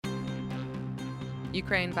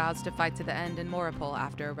Ukraine vows to fight to the end in Mariupol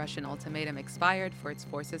after a Russian ultimatum expired for its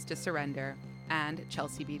forces to surrender. And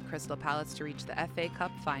Chelsea beat Crystal Palace to reach the FA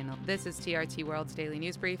Cup final. This is TRT World's Daily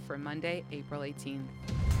News Brief for Monday, April 18th.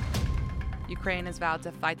 Ukraine has vowed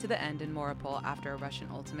to fight to the end in Mariupol after a Russian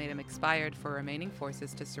ultimatum expired for remaining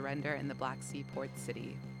forces to surrender in the Black Sea port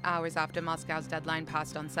city. Hours after Moscow's deadline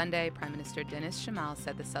passed on Sunday, Prime Minister Denis Shmyhal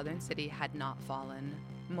said the southern city had not fallen.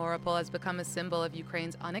 Mariupol has become a symbol of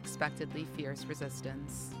Ukraine's unexpectedly fierce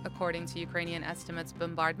resistance. According to Ukrainian estimates,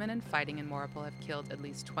 bombardment and fighting in Mariupol have killed at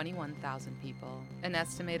least 21,000 people. An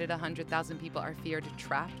estimated 100,000 people are feared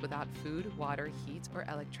trapped without food, water, heat, or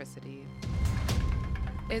electricity.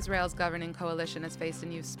 Israel's governing coalition has faced a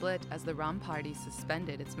new split as the Ram Party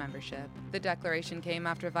suspended its membership. The declaration came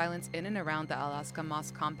after violence in and around the Al-Aqsa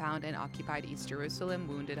Mosque compound in occupied East Jerusalem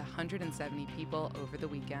wounded 170 people over the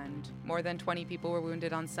weekend. More than 20 people were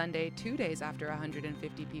wounded on Sunday, 2 days after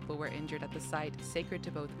 150 people were injured at the site, sacred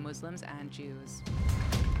to both Muslims and Jews.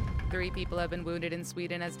 3 people have been wounded in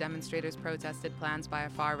Sweden as demonstrators protested plans by a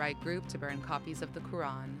far-right group to burn copies of the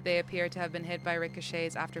Quran. They appear to have been hit by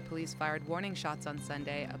ricochets after police fired warning shots on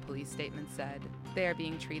Sunday, a police statement said. They are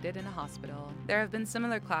being treated in a hospital. There have been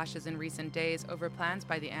similar clashes in recent days over plans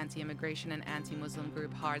by the anti-immigration and anti-Muslim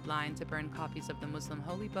group Hardline to burn copies of the Muslim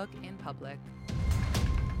holy book in public.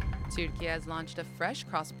 Turkey has launched a fresh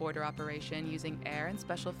cross-border operation using air and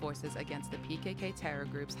special forces against the PKK terror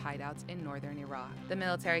group's hideouts in northern Iraq. The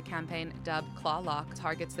military campaign, dubbed Claw Lock,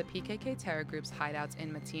 targets the PKK terror group's hideouts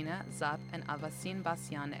in Matina, Zap, and Avasin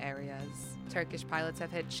Basyan areas. Turkish pilots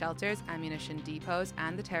have hit shelters, ammunition depots,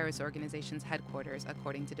 and the terrorist organization's headquarters,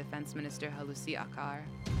 according to Defense Minister Hulusi Akar.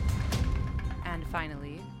 And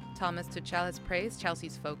finally, Thomas Tuchel has praised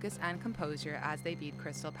Chelsea's focus and composure as they beat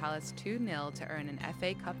Crystal Palace 2-0 to earn an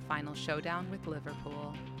FA Cup final showdown with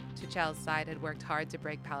Liverpool. Tuchel's side had worked hard to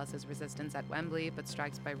break Palace's resistance at Wembley, but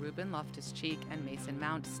strikes by Ruben Loftus-Cheek and Mason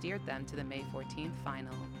Mount steered them to the May 14th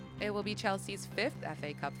final. It will be Chelsea's 5th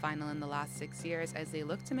FA Cup final in the last 6 years as they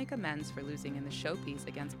look to make amends for losing in the showpiece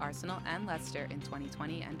against Arsenal and Leicester in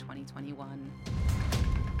 2020 and 2021.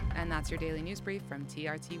 And that's your daily news brief from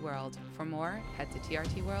TRT World. For more, head to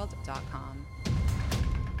trtworld.com.